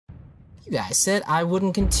You guys said I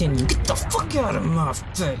wouldn't continue. Get the fuck out of my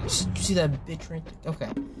face. Did you see that bitch right there?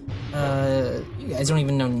 Okay. You guys don't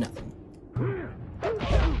even know nothing.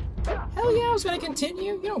 Hell yeah, I was gonna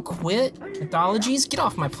continue. You don't quit. Mythologies, get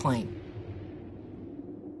off my plane.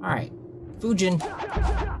 Alright. Fujin.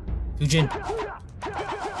 Fujin.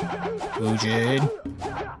 Fujin.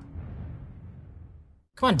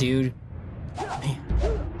 Come on, dude. Man.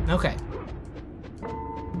 Okay.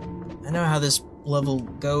 I know how this level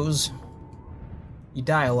goes. You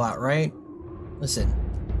die a lot, right? Listen.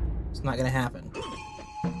 It's not gonna happen.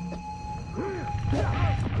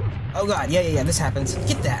 Oh god, yeah, this happens.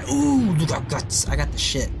 Get that! Ooh, you got guts. I got the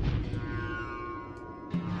shit.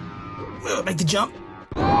 Make the jump.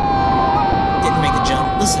 Didn't make the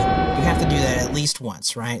jump. Listen, you have to do that at least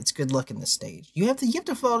once, right? It's good luck in this stage. You have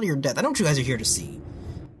to fall to your death. I know what you guys are here to see.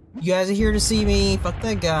 You guys are here to see me fuck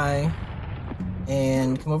that guy.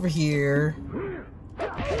 And come over here.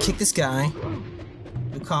 Kick this guy.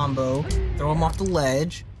 Do a combo. Throw him off the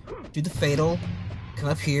ledge. Do the fatal. Come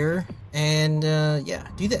up here. And, yeah,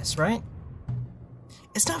 do this, right?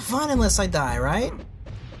 It's not fun unless I die, right?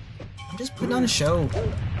 I'm just putting on a show.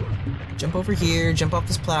 Jump over here, jump off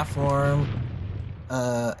this platform,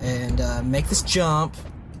 and make this jump,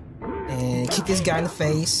 and kick this guy in the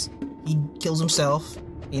face. He kills himself.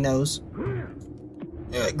 He knows.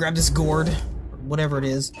 Grab this gourd, whatever it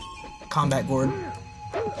is. Combat gourd.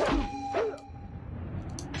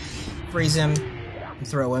 Freeze him, and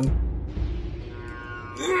throw him.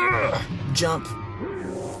 Jump.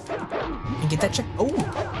 And get that check.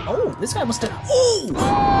 Oh, this guy must have. Oh!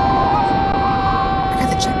 I got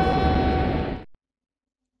the checkpoint.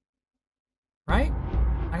 Right?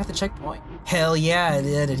 I got the checkpoint. Hell yeah, I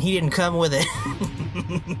did, and he didn't come with it.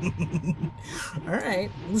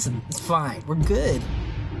 Alright, listen, it's fine. We're good.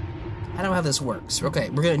 I know how this works. Okay,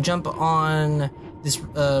 we're gonna jump on this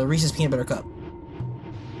Reese's Peanut Butter Cup.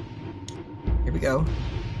 Here we go.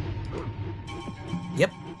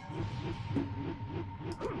 Yep.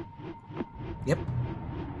 Yep.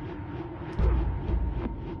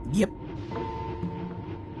 Yep.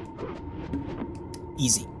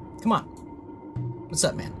 Easy. Come on. What's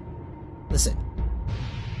up, man? Listen.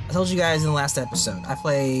 I told you guys in the last episode, I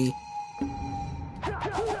play...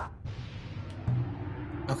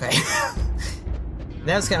 Okay.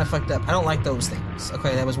 That was kind of fucked up. I don't like those things.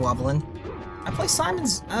 Okay, that was wobbling. I play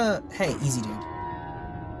Simon's... hey, easy, dude.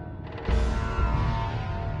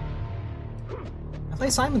 I play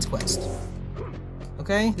Simon's Quest.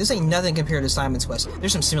 Okay? This ain't nothing compared to Simon's Quest.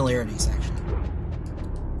 There's some similarities, actually.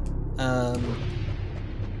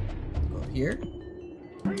 Go up here.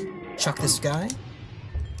 Chuck this guy.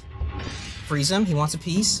 Freeze him. He wants a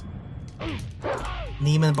piece.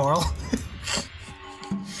 Knee him in the ball.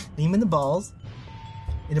 Knee him in the balls.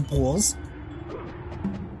 In the balls.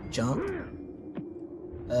 Jump.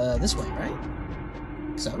 This way, right?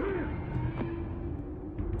 So.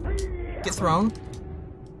 Get thrown.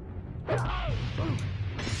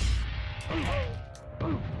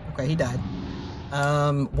 Okay, he died.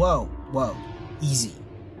 Whoa. Easy.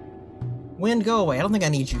 Wind, go away. I don't think I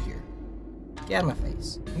need you here. Get out of my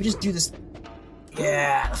face. Let me just do this.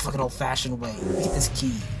 Yeah, the fucking old-fashioned way. Get this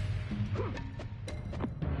key.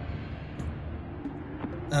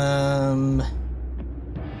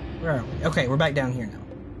 Where are we? Okay, we're back down here now.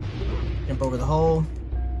 Jump over the hole.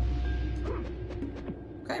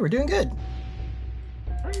 Okay, we're doing good.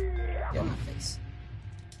 Get out of my face.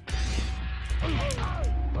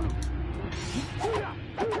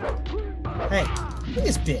 Hey, look at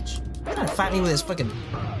this bitch. He's trying to fight me with his fucking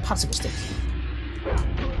popsicle sticks.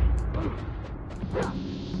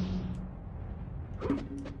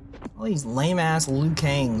 All these lame-ass Liu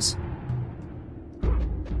Kangs.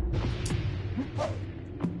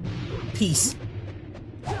 Peace.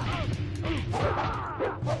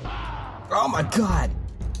 Oh my god!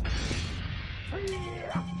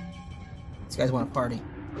 These guys want to party.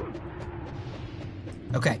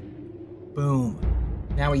 Okay. Boom.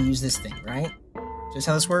 Now we use this thing, right? Is this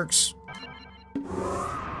how this works?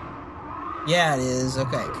 Yeah, it is.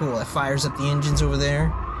 Okay, cool. That fires up the engines over there.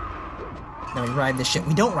 Now we ride this shit.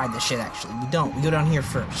 We don't ride this shit, actually. We don't. We go down here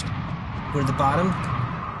first. Go to the bottom.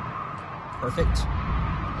 Perfect.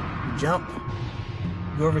 We jump.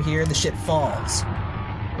 Go over here. The shit falls.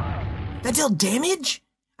 That dealt damage?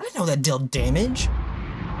 I didn't know that dealt damage.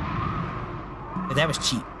 But that was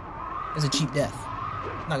cheap. That was a cheap death.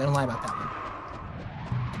 I'm not gonna lie about that one.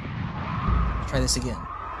 Try this again.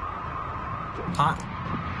 Hot.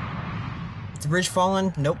 Is the bridge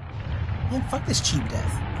falling? Nope. Man, fuck this cheap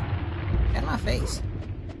death. Get out of my face.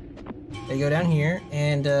 They go down here,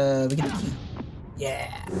 and we get the key.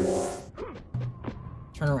 Yeah.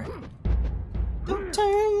 Turn around.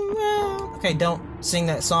 Okay, don't sing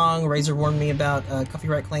that song. Razor warned me about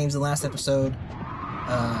copyright claims in the last episode.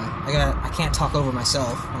 I can't talk over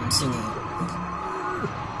myself when I'm singing.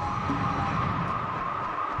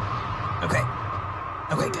 Okay.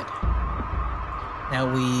 Okay, good.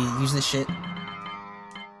 Now we use this shit.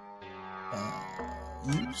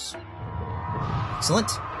 Use. Excellent.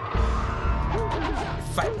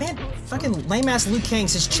 Man, fucking lame-ass Liu Kang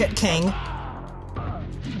says Chet Kang.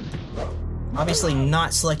 Obviously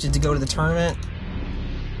not selected to go to the tournament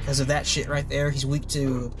because of that shit right there. He's weak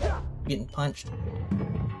to getting punched.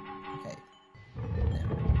 Okay.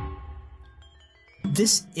 Now.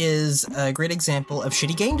 This is a great example of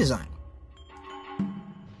shitty game design.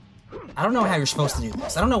 I don't know how you're supposed to do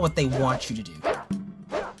this. I don't know what they want you to do.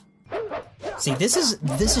 See, this is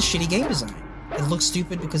shitty game design. It looks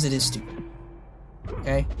stupid because it is stupid.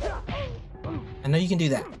 Okay? I know you can do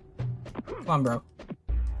that. Come on, bro.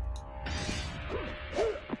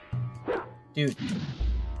 Dude.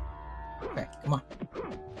 Okay, come on.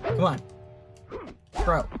 Come on.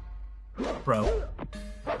 Bro. Bro.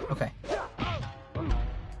 Okay.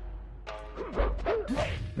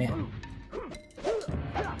 Man.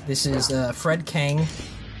 This is Fred Kang.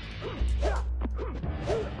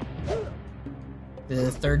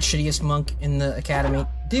 The third shittiest monk in the academy.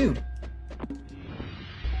 Dude!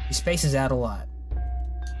 He spaces out a lot.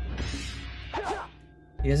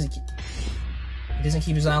 He doesn't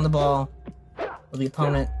keep his eye on the ball. Or the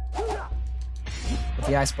opponent. With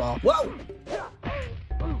the ice ball. Whoa! Okay,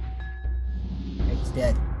 he's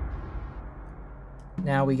dead.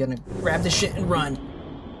 Now we gonna grab this shit and run.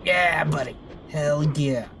 Yeah, buddy. Hell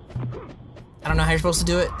yeah. I don't know how you're supposed to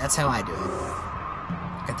do it. That's how I do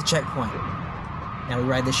it. Got the checkpoint. Now we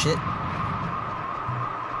ride this shit.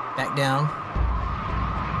 Back down.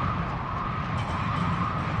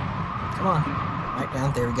 Come on. Back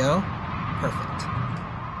down. There we go. Perfect.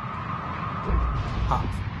 Hop.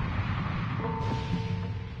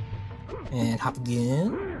 And hop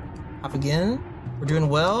again. Hop again. We're doing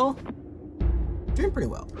well. Doing pretty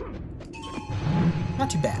well. Not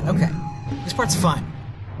too bad. Okay. This part's fun.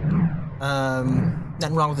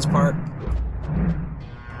 Nothing wrong with this part.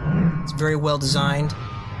 It's very well designed.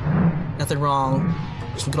 Nothing wrong.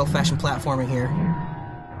 Some good old-fashioned platforming here.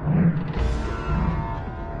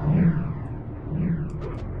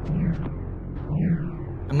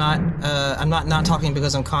 I'm not talking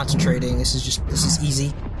because I'm concentrating. This is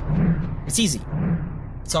easy. It's easy.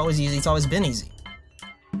 It's always easy. It's always been easy.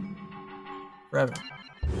 Forever.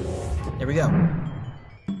 There we go.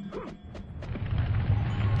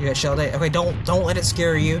 You got Shell Day. Okay, don't let it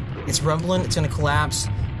scare you. It's rumbling. It's gonna collapse.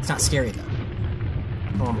 It's not scary though.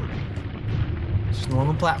 Normal. Just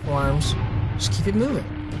normal platforms. Just keep it moving.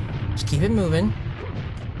 Just keep it moving.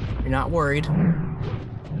 You're not worried.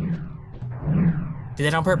 Do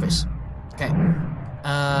that on purpose. Okay.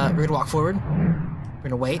 We're gonna walk forward. We're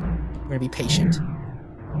gonna wait. We're gonna be patient.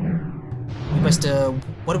 We must,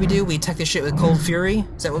 what do? We attack this shit with cold fury?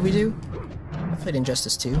 Is that what we do? I played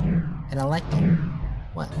Injustice 2, and I liked it.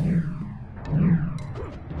 What?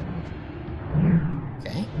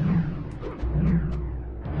 Okay.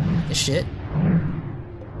 This shit.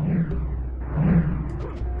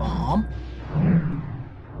 Bomb.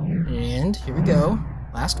 And here we go.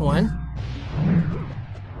 Last one.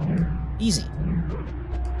 Easy.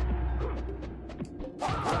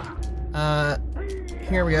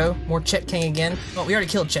 Here we go. More Chet Kang again. Oh, we already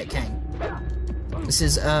killed Chet Kang. This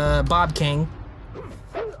is, Bob Kang.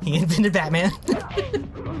 He invented Batman.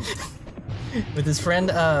 With his friend,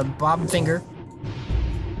 Bob Finger.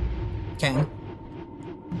 Kang.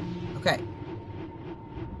 Okay.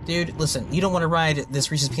 Dude, listen. You don't want to ride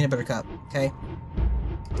this Reese's Peanut Butter Cup, okay?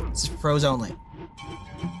 This is for pros only. See?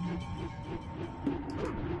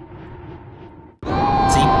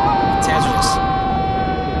 It's hazardous.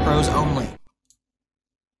 Pros only.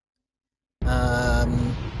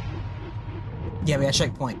 Yeah, we got a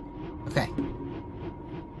checkpoint. Okay. I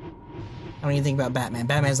don't even think about Batman.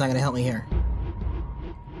 Batman's not gonna help me here.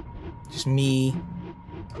 Just me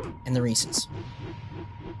and the Reese's.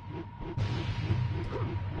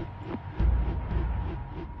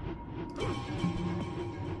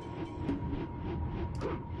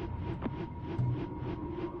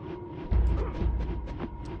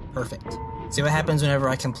 Perfect. See what happens whenever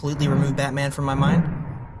I completely remove Batman from my mind?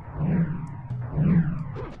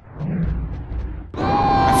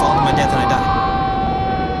 I fall to my death and I die.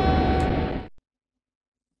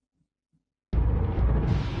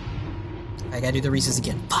 I gotta do the Reese's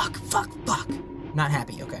again. Fuck, fuck, fuck. Not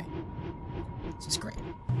happy, okay. This is great.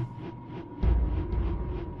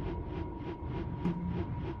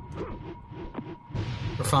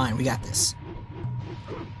 We're fine, we got this.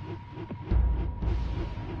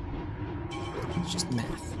 It's just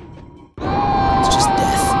math. It's just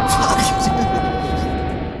death. Fuck.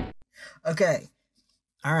 Okay.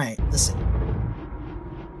 Alright, listen.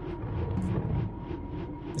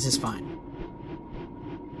 This is fine.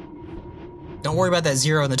 Don't worry about that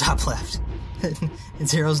 0 in the top left.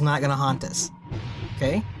 Zero's not gonna haunt us.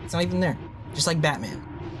 Okay? It's not even there. Just like Batman.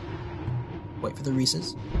 Wait for the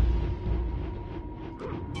Reese's.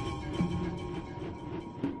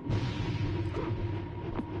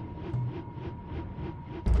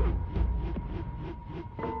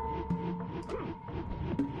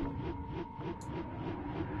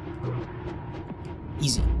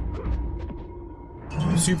 Easy.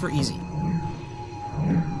 Super easy.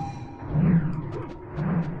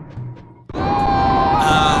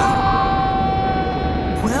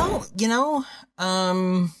 Well, you know,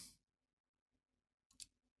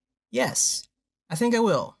 yes. I think I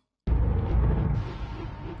will.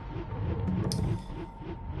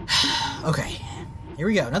 Okay. Here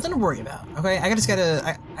we go. Nothing to worry about. Okay, I just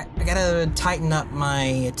gotta I gotta tighten up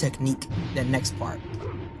my technique that next part.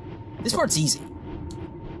 This part's easy.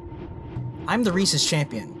 I'm the Reese's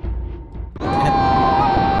champion. Got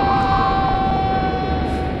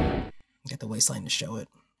the waistline to show it.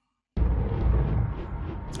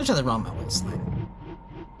 There's nothing wrong with my waistline.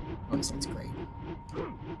 My waistline's great.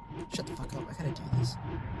 Shut the fuck up, I gotta do this.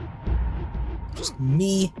 Just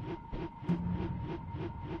me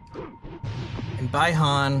and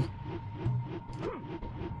Baihan.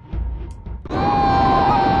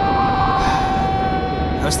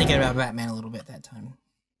 I was thinking about Batman a little bit that time.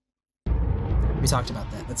 We talked about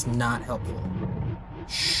that. That's not helpful.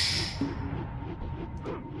 Shh.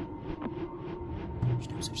 There's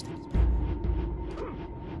no such thing as Batman.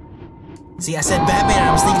 See, I said Batman and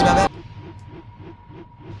I was thinking about Batman.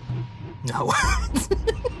 No.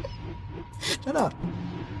 Shut up.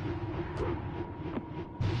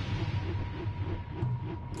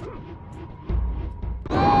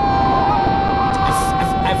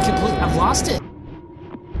 I've lost it.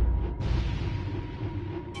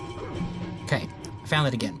 Okay, I found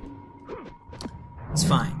it again. It's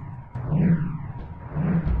fine.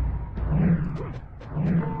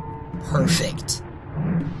 Perfect.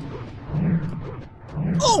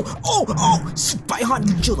 Oh! Baihan,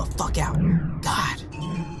 you chill the fuck out. God.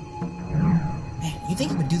 Man, you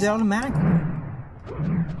think it would do that automatically?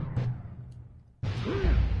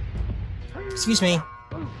 Excuse me.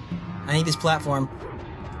 I need this platform.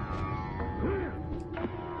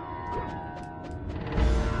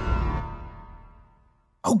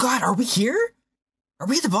 Oh god, are we here? Are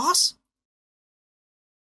we the boss?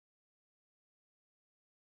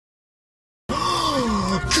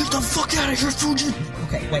 Get the fuck out of here, Fujin!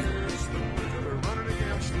 Okay, wait.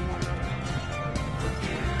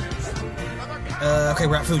 Okay,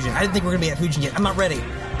 we're at Fujin. I didn't think we were gonna be at Fujin yet. I'm not ready.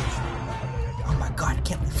 Oh my god, I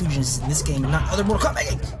can't believe Fujin is in this game and not other Mortal Kombat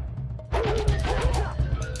games.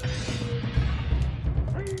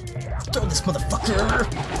 Throw this motherfucker!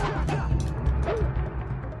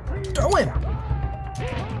 Throw him!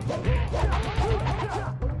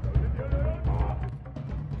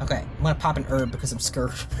 Okay, I'm gonna pop an herb because I'm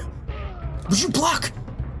scared. Would you block?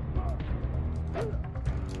 I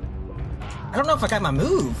don't know if I got my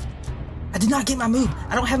move. I did not get my move.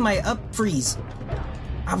 I don't have my up freeze.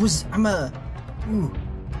 I'm a... Ooh.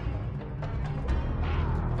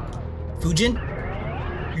 Fujin?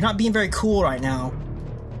 You're not being very cool right now.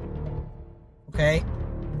 Okay?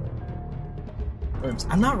 Herbs.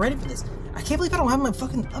 I'm not ready for this. I can't believe I don't have my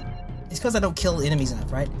fucking up. It's because I don't kill enemies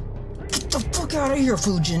enough, right? Get the fuck out of here,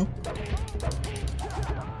 Fujin!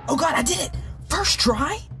 Oh god, I did it! First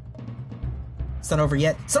try? It's not over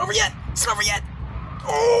yet. It's not over yet! It's not over yet!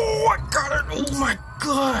 Oh, I got it! Oh my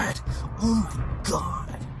god! Oh my god!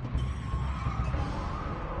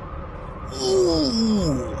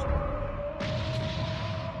 Ooh!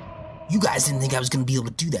 You guys didn't think I was gonna be able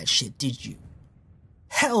to do that shit, did you?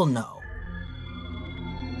 Hell no!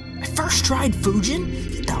 I first tried Fujin?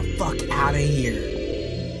 Get the fuck out of here.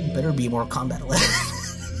 Better be Mortal Kombat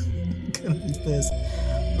 11. Gonna use this.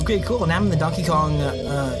 Okay, cool. Now I'm in the Donkey Kong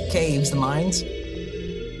caves, the mines.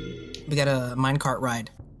 We got a minecart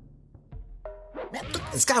ride. Man, look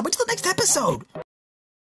at this guy. Wait till the next episode.